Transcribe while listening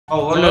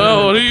Oh,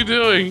 no, what are you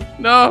doing?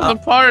 No, the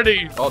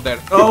party. Oh, there.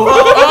 Oh,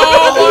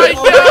 Oh my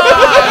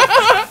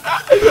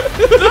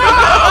god!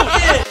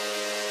 No!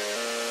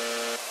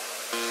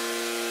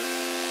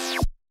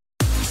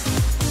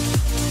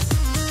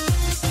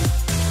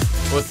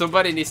 Well,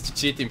 somebody needs to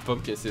cheat in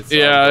pumpkins. It's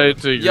Yeah, I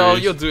agree. Yo,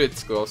 you do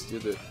it, Ghost. You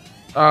do it.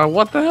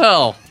 What the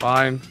hell?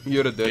 Fine.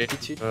 You're a dirty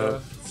cheater.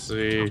 Let's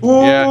see.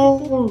 Whoa. Yeah.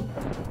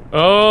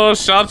 Oh,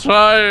 shots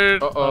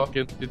fired. Uh-oh.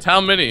 Okay. It's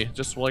how many?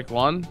 Just like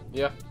one?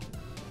 Yeah.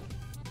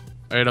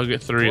 Alright, I'll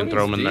get three What and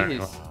throw is them in there.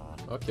 this?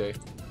 Okay.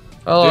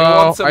 Hello. Do you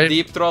want some I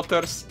deep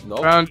throtters? No.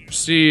 found your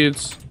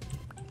seeds.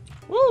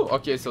 Woo!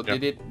 Okay, so Yep.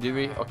 did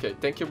we? Okay,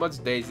 thank you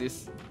much,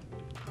 daisies.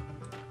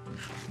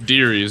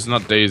 Dearies,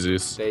 not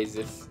daisies.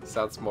 Daisies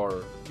sounds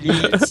more.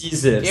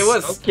 Jesus. It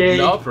was okay.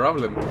 no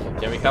problem.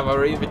 Can we have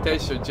our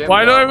invitation, Gemma?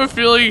 Why do I have a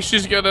feeling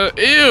she's gonna?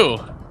 Ew!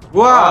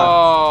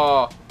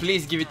 Wow. Oh,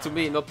 please give it to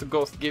me, not the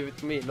Ghost. Give it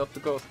to me, not the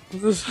Ghost.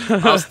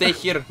 I'll stay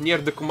here near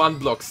the command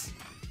blocks.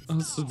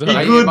 Be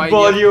good,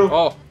 Bolio.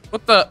 Oh,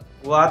 What the?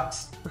 What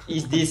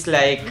is this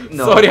like?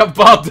 No. sorry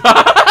about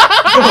that.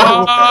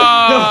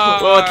 Oh,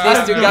 Well, at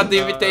least you got the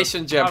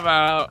invitation gem. I'm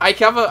out.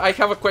 I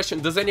have a question.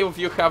 Does any of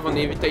you have an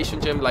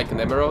invitation gem like an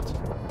emerald?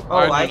 Oh,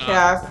 I I do not.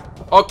 have.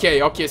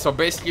 Okay, so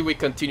basically we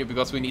continue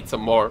because we need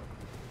some more.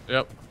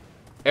 Yep.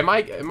 Am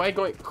I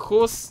going?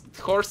 Whose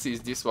horse is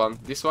this one?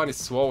 This one is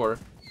slower.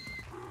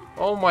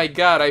 Oh my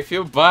god, I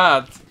feel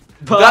bad.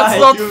 That's Bye,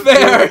 not you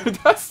fair. too.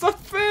 That's not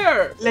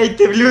fair.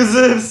 Later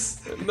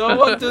losers. No,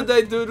 what did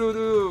I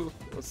do?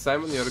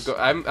 Simon,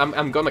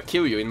 I'm gonna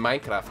kill you in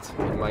Minecraft.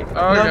 Oh,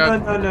 No,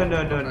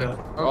 God.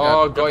 no. Oh,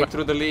 Okay. going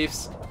through the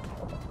leaves.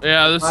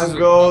 Yeah, this I'm is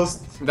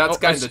ghost. That's Oh,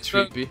 kind I of see.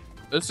 trippy.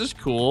 this is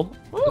cool.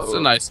 It's a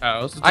nice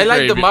house. It's I a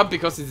like the gravy- map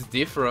because it's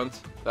different.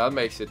 That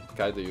makes it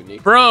kind of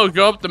unique. Bro,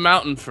 go up the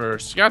mountain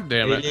first. God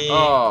damn it. Really?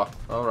 Oh,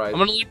 alright. I'm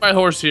gonna leave my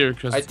horse here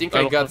because I think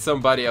I got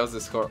somebody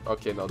else's horse.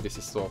 Okay, no, this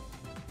is slow.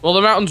 Well,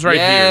 the mountain's right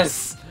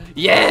Yes!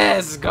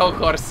 Yes! Go,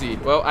 horsey!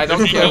 Well, I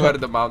don't care where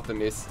the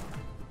mountain is.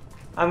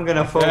 I'm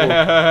gonna fall.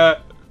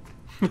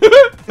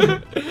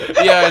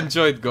 Yeah,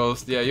 enjoy it,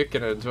 Ghost. Yeah, you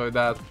can enjoy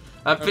that.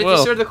 I'm pretty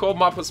will. sure the whole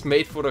map was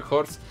made for a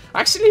horse.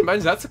 Actually,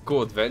 imagine that's a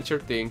cool adventure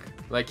thing.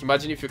 Like,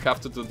 imagine if you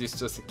have to do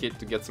this as a kid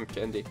to get some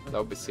candy. That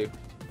would be sick.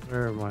 here.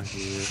 Where am I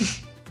here?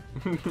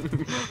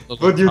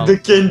 But you're the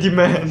candy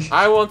man.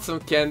 I want some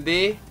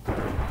candy.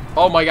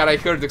 Oh my god, I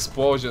heard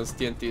explosions,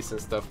 TNTs and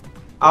stuff.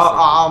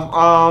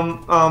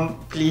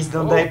 Please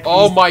don't die.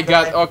 Oh please my don't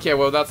god, die. okay,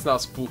 well that's now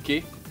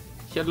spooky.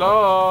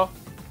 Hello!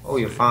 Oh,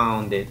 you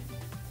found it.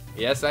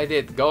 Yes, I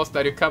did. Ghost,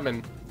 are you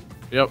coming?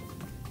 Yep.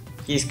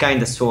 He's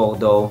kinda slow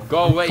though.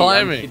 Go away, I'm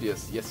Climbing.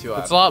 hideous. Yes, you are.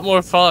 It's a lot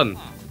more fun.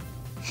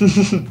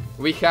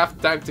 We have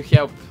time to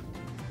help.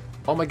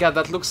 Oh my god,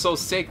 that looks so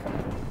sick.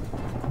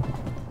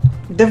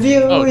 The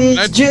view Oh, is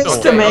that's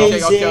just cool.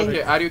 amazing.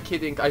 Okay. Are you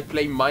kidding? I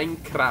play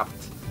Minecraft.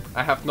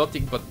 I have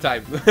nothing but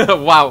time.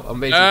 Wow,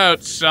 amazing.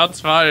 Ouch,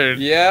 shots fired.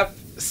 Yep.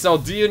 So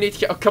do you need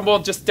help? Come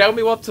on, just tell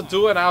me what to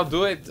do and I'll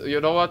do it.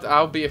 You know what?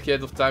 I'll be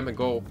ahead of time and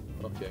go.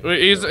 Okay.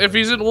 Wait, if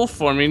he's in wolf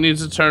form, he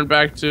needs to turn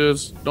back to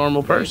his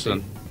normal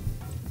person.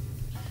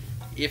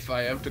 If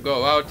I am to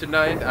go out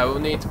tonight, I will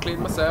need to clean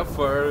myself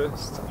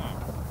first.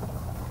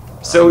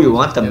 So you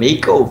want a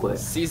makeover?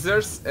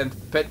 Scissors and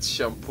pet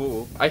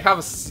shampoo. I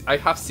have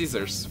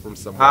scissors from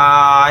somewhere.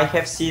 I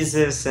have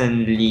scissors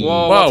and leaves.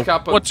 Whoa. Whoa, what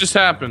happened? what just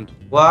happened?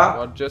 What?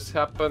 What just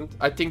happened?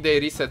 I think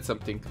they reset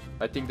something.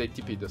 I think they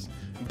TP'd us.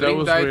 Bring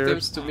was the weird.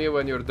 items to me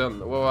when you're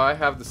done. Well, I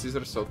have the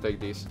scissors, so take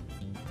these.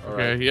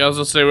 Alright. Okay, he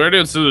also say, where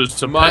did scissors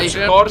to My pet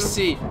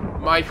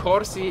shampoo?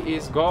 horsey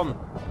is gone.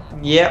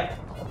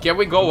 Yep. Can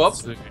we go up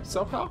Let's see.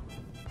 somehow?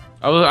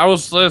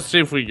 Let's see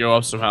if we go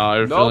up somehow. I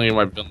have a Nope. feeling you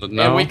might build it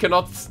now. And we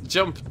cannot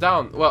jump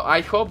down. Well,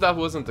 I hope that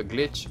wasn't a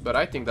glitch, but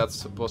I think that's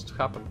supposed to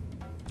happen.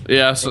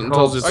 Yeah, so, hope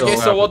until so. Okay,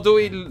 so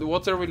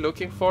what are we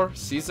looking for?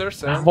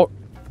 Scissors and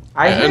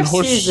I have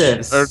horse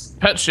scissors. or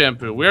pet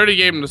shampoo. We already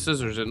gave him the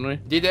scissors, didn't we?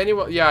 did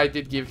anyone? Yeah, I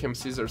did give him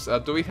scissors.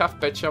 Do we have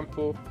pet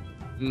shampoo?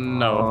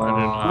 No, I did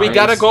not. We I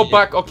gotta go see.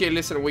 back. Okay,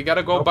 listen, we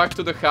gotta go back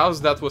to the house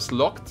that was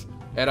locked,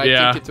 and I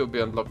Yeah. think it will be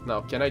unlocked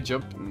now. Can I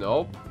jump?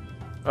 Nope.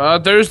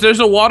 There's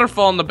a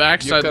waterfall on the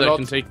backside that cannot-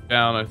 can take you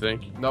down, I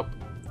think. Nope.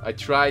 I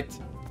tried.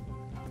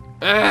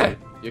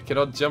 You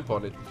cannot jump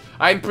on it.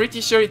 I'm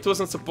pretty sure it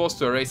wasn't supposed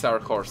to erase our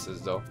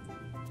horses, though.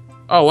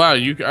 Oh wow,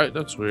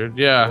 that's weird.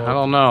 Yeah, I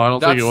don't know. I don't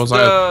think it was.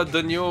 That's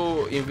the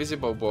new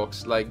invisible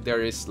box. Like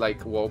there is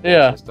like wall box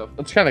Yeah, and stuff.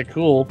 that's kind of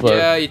cool, but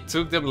Yeah, it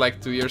took them like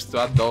 2 years to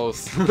add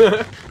those.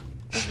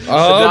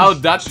 Now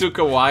that took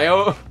a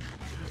while.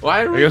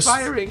 Why are we guess-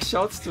 firing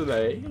shots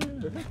today?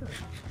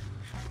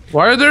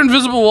 why are there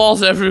invisible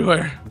walls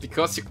everywhere?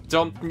 Because you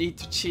don't need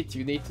to cheat,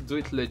 you need to do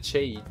it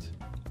legit.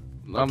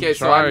 I'm Okay,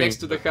 so I'm trying. next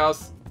to the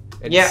house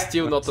and Yeah, it's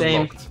still not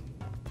same. unlocked.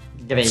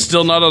 Great.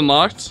 Still not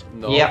unlocked.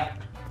 No. Yep.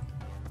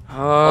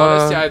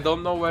 Honestly, I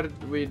don't know where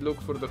we look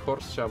for the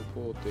horse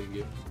shampoo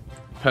thingy.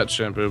 Pet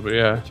shampoo, but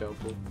yeah.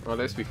 Shampoo.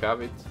 Unless we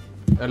have it.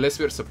 Unless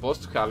we're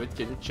supposed to have it,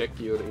 can you check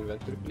your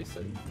inventory, please?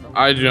 No?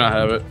 I do not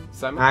have it.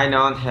 Simon? I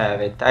don't have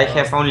it. I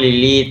have only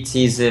lead,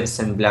 scissors,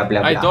 and blah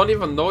blah blah. I don't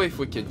even know if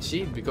we can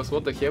cheat because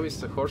what the hell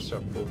is a horse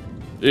shampoo?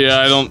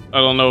 Yeah, I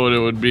don't know what it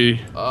would be.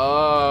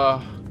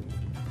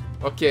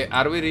 Okay,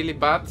 are we really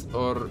bad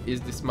or is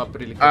this map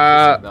really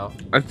confusing now?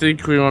 I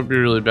think we might be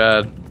really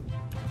bad.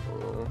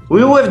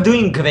 We were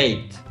doing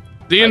great.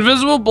 The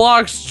invisible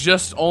blocks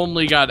just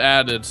only got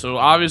added, so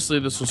obviously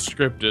this was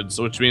scripted,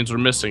 so which means we're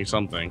missing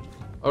something.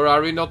 Or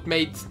are we not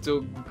made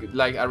to,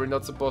 like, are we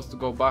not supposed to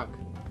go back?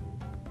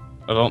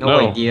 I don't No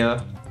know.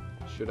 idea.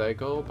 Should I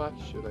go back?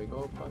 Should I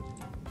go back?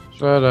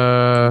 But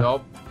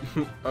Nope.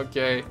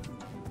 Okay.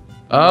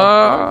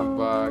 Not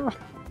back.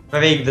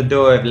 Break the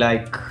door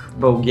like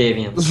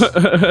Bulgarians.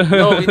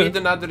 No, we need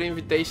another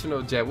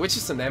invitational gem, which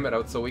is an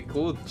emerald, so we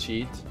could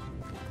cheat.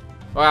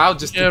 Well, I'll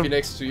just keep it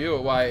next to you.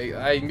 Why?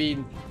 I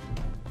mean...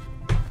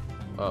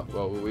 Oh,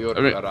 well, we were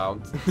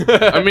around.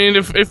 I mean,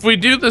 if we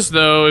do this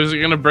though, is it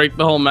gonna break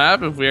the whole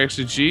map if we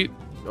actually cheat?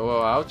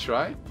 Well, I'll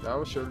try.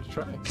 I'll sure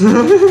try.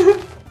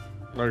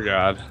 Oh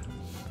god.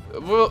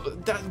 Well,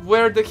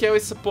 where the hell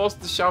is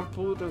supposed to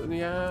shampoo?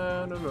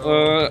 Yeah, I don't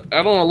know.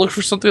 I don't know. Look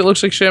for something that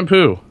looks like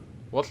shampoo.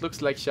 What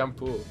looks like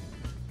shampoo?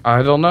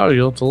 I don't know.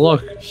 You'll have to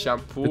look.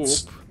 Shampoo.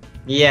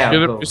 Yeah.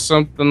 Could it be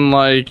something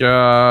like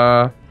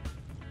Don't.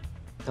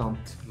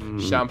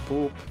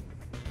 Shampoo.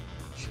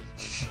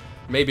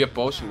 Maybe a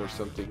potion or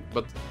something.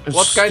 But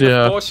what kind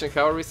of potion?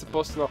 How are we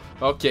supposed to know?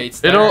 Okay,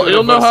 it's time to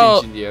it'll know how.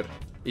 engineer.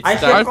 It's I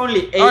have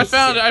only 8. I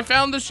found it. I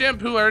found the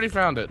shampoo. I already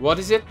found it. What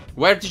is it?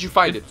 Where did you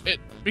find it?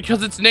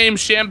 Because it's named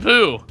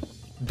shampoo.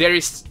 There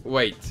is.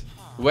 Wait.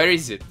 Where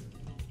is it?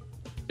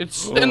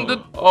 It's in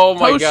the. Oh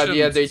my god! potions.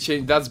 Yeah, they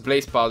changed. That's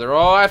blaze powder.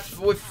 Oh,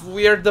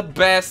 we're the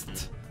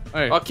best.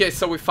 Hey. Okay,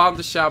 so we found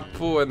the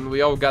shampoo and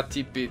we all got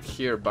TP'd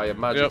here by a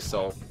magic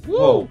soul.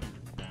 Whoa.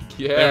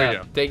 Yeah. There we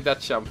go. Take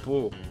that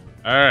shampoo.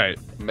 All right.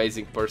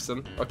 Amazing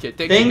person. Okay,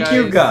 thank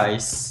you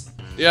guys.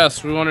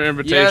 Yes, we want an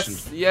invitation.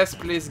 Yes,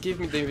 please give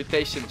me the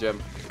invitation gem.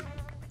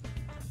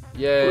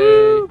 Yay!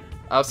 Woo.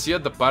 I'll see you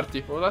at the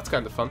party. Well, that's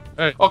kind of fun.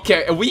 Hey.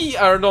 Okay, we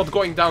are not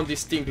going down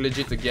this thing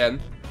legit again.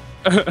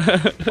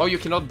 Oh, you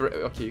cannot break.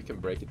 Okay, you can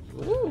break it.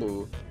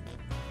 Ooh.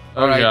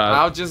 Oh, Alright, God.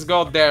 I'll just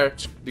go there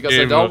because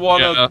I don't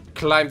want to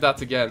climb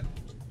that again.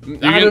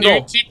 I don't know.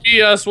 You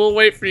TP us. We'll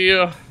wait for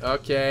you.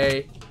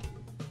 Okay.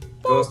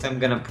 Ghost, I'm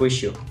gonna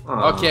push you.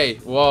 Aww. Okay,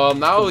 well,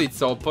 now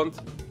it's opened.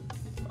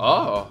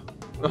 Oh.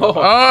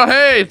 Oh,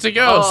 hey, it's a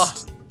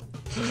ghost.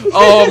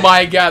 Oh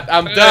my god,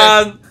 I'm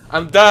done.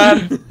 I'm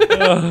done.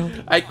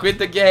 I quit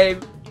the game.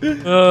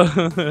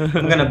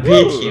 I'm gonna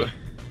beat you.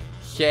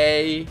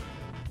 Okay.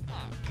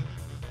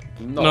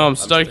 No, I'm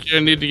stuck here.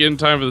 I need to get in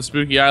time for the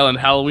Spooky Island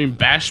Halloween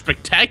Bash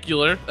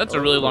Spectacular. That's a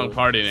really long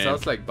party name.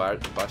 Sounds like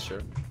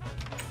Basher.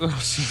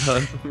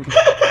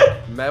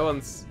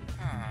 Melons.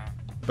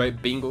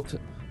 Bingo.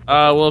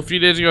 Well, a few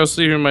days ago, I was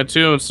sleeping in my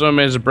tomb, and someone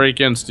managed to break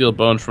in and steal a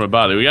bone from my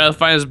body. We gotta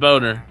find his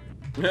boner.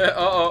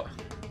 Uh-oh.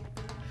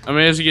 I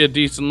managed to get a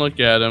decent look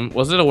at him.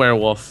 Was it a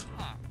werewolf?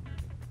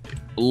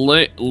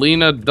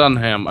 Lena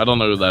Dunham. I don't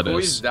know who that is. Who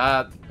is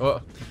that?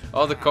 Oh,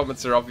 all the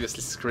comments are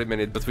obviously screaming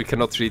it, but we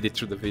cannot read it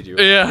through the video.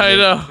 Yeah, I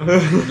know.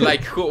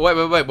 Like, who?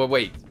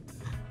 Wait.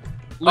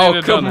 Lena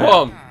Oh, come Dunham.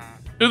 on.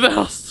 Who the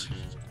hell's...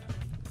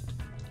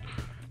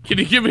 Can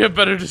you give me a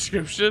better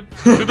description?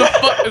 Who the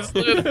fuck is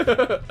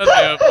Lena?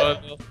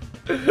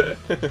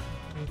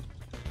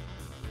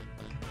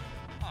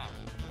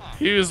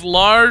 He was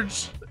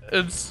large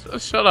and...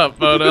 Shut up,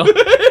 Mono.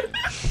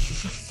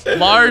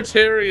 Large,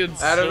 hairy, and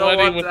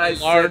sweaty with a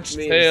large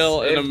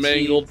tail and a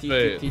mangled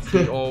face.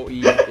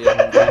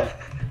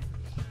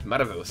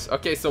 Marvelous.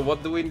 Okay, so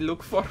what do we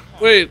look for?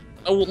 Wait,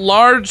 a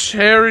large,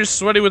 hairy,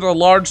 sweaty with a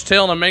large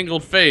tail and a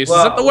mangled face. Is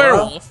that the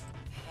werewolf?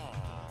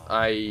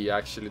 I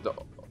actually don't...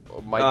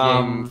 My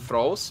game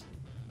froze.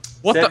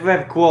 What the?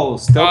 Server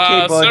closed.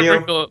 Okay,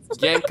 buddy.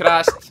 Game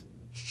crashed.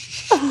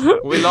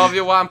 We love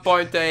you,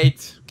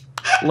 1.8.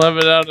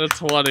 11 out of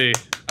 20.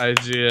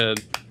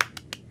 IGN.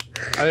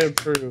 I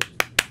approve.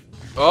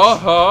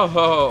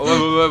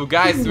 Oh,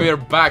 guys, we're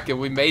back and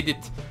we made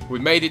it. We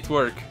made it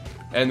work,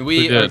 and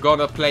we are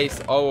gonna place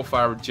all of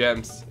our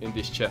gems in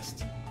this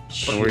chest.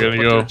 And we're gonna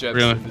go.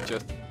 In the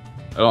chest.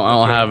 I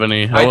don't have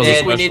any. I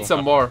think we need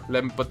some more.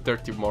 Let me put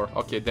 30 more.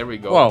 Okay, there we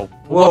go. Whoa!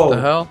 Whoa. What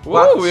the hell?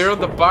 Whoa, we're on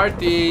the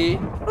party.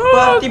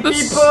 Party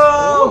people!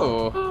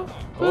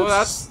 Oh,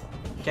 that's.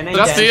 Can I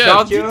That's dance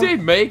how with you? did they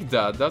make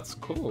that? That's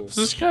cool. This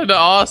is kind of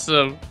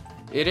awesome.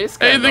 It is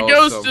Hey, kind of the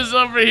awesome. ghost is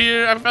over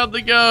here. I found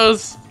the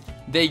ghost.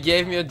 They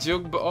gave me a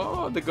juke.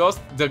 Oh, the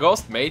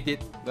ghost made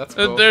it. That's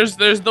cool. There's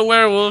the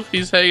werewolf.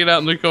 He's hanging out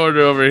in the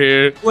corner over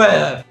here.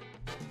 Where?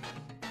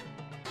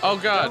 Oh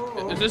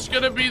god, is this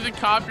gonna be the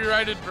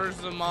copyrighted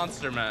version of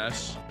Monster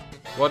Mash?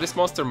 What is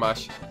Monster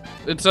Mash?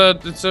 It's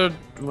a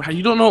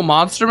You don't know what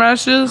Monster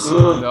Mash is?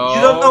 No.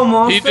 You don't know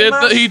Monster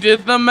Mash? He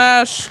did the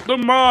mash. The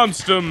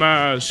Monster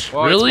Mash.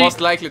 Well, Really? it's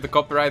most likely the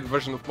copyright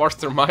version of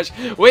Monster Mash,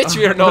 which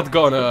we're not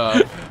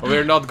gonna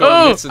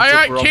Oh, listen to. I for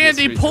got obvious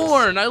candy reasons.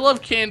 porn. I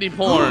love candy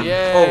porn.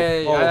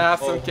 Yay! Oh, I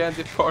have oh. some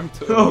candy porn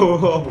too.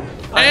 Oh,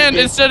 And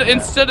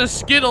instead of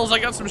Skittles, I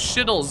got some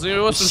Shittles.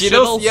 You want some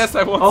Shittles? Shittles? Yes,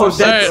 I want Oh, some.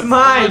 that's Shittles.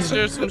 mine. Let's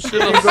share some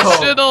There you Shittles.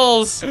 go.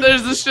 Shittles.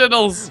 There's the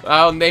Shittles.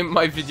 I'll name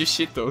my video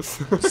Shitos.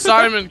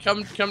 Simon,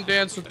 come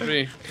dance with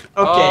me.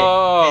 Okay,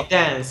 Oh. okay,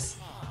 dance.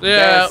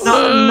 Yeah.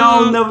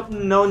 Yes.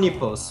 No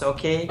nipples,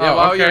 okay? Yeah, Oh,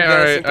 while okay, you're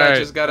dancing, alright, I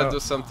just gotta oh. do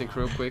something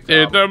real quick.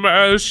 Did the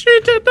mash? She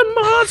did the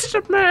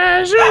Monster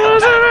Mash. It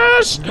was a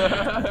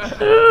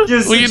mash.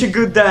 You're We- such a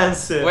good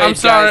dancer. Wait, I'm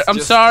sorry. guys, I'm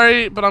just-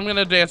 sorry, but I'm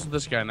gonna dance with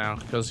this guy now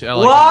because I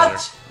like him What?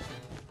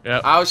 better.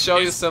 Yep. I'll show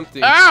you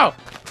something. Ow!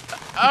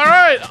 All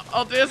right,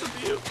 I'll dance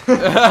with you.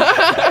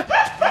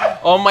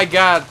 Oh my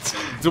god,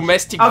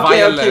 domestic Okay,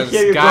 violence,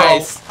 here you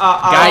guys. go.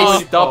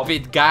 Guys, stop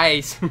it,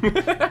 guys.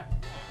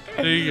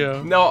 There you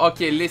go. No,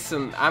 okay,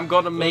 listen. I'm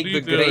gonna make are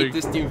you the doing?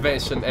 greatest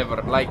invention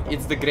ever. Like,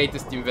 it's the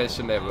greatest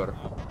invention ever.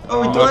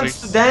 Oh, it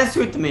wants to dance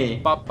with me.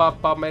 Pa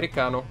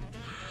americano.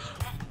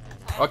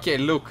 Okay,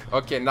 look.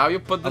 Okay, now you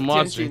put the I'm TNT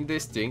watching. in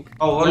this thing.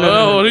 Oh,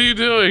 No, what are you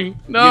doing?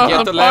 No, You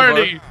get a the lever.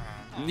 party.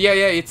 Yeah,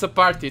 it's a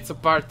party. It's a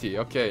party.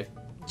 Okay.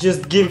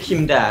 Just give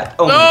him that.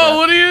 Oh my No, God.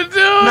 what are you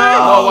doing? No.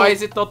 Oh, why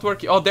is it not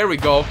working? Oh, there we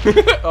go.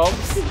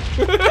 Oops.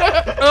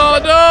 Oh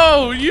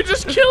no, you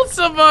just killed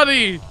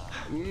somebody.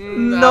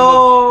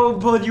 No,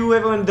 but you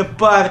were on the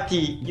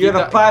party. You Did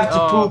are a I- party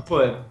oh.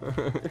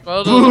 pooper.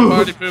 Well done,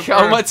 party pooper.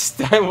 How much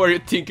time were you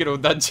thinking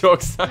of that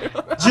joke, Simon?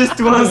 Just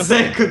 1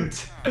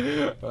 second.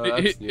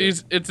 Oh, that's new.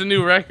 It's a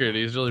new record.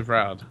 He's really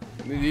proud.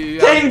 Yeah, I'm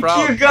Thank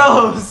proud. you,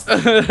 Ghost.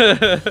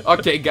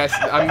 Okay, guys.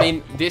 I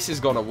mean, this is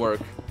gonna work.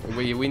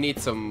 We need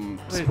some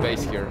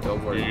space here.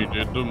 Don't worry. You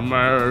did the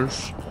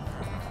mash.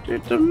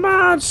 Did the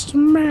Monster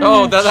Mash.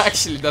 Oh,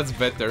 that's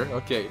better.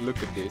 Okay, look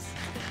at this.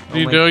 What are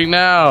you doing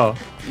now?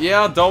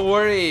 Yeah, don't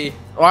worry.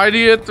 Why do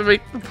you have to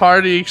make the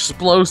party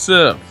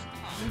explosive?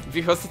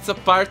 Because it's a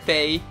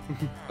party.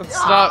 It's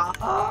not.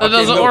 That Okay,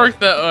 doesn't look. work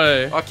that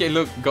way. Okay,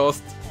 look,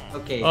 Ghost.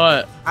 Okay,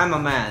 What? I'm a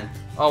man.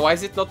 Oh, why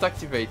is it not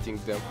activating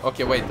them?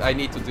 Okay, wait, I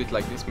need to do it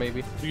like this,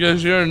 maybe.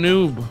 Because you're a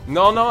noob.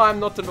 No, I'm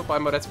not a noob.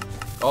 I'm a red.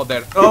 Oh,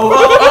 there. Oh,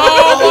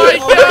 Oh my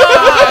god!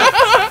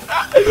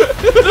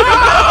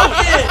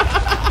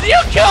 You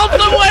killed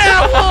the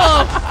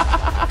werewolf!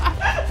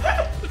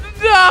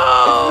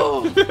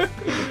 No!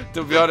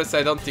 To be honest,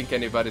 I don't think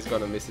anybody's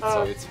gonna miss it,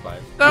 so it's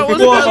fine. That was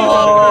Whoa. my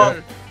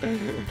lover.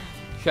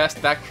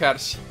 Hashtag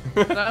harsh.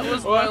 That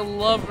was my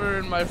lover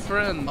and my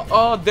friend.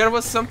 Oh, there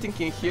was something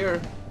in here.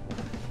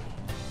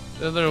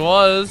 Yeah, there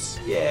was.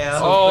 yeah.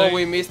 Oh, Something.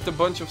 we missed a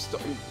bunch of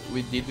stuff.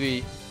 Did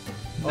we?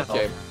 No.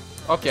 Okay.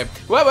 Okay.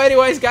 Well,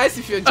 anyways, guys,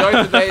 if you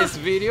enjoyed today's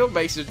video,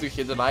 make sure to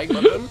hit the like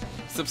button,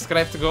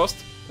 subscribe to Ghost,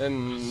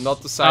 and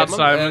not to Simon.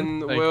 Simon.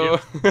 And Thank we'll.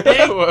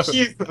 Thank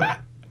you.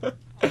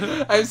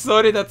 I'm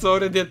sorry, that's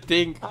already a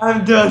thing.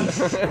 I'm done.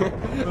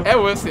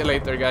 And we'll see you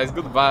later, guys.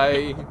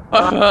 Goodbye.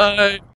 Bye.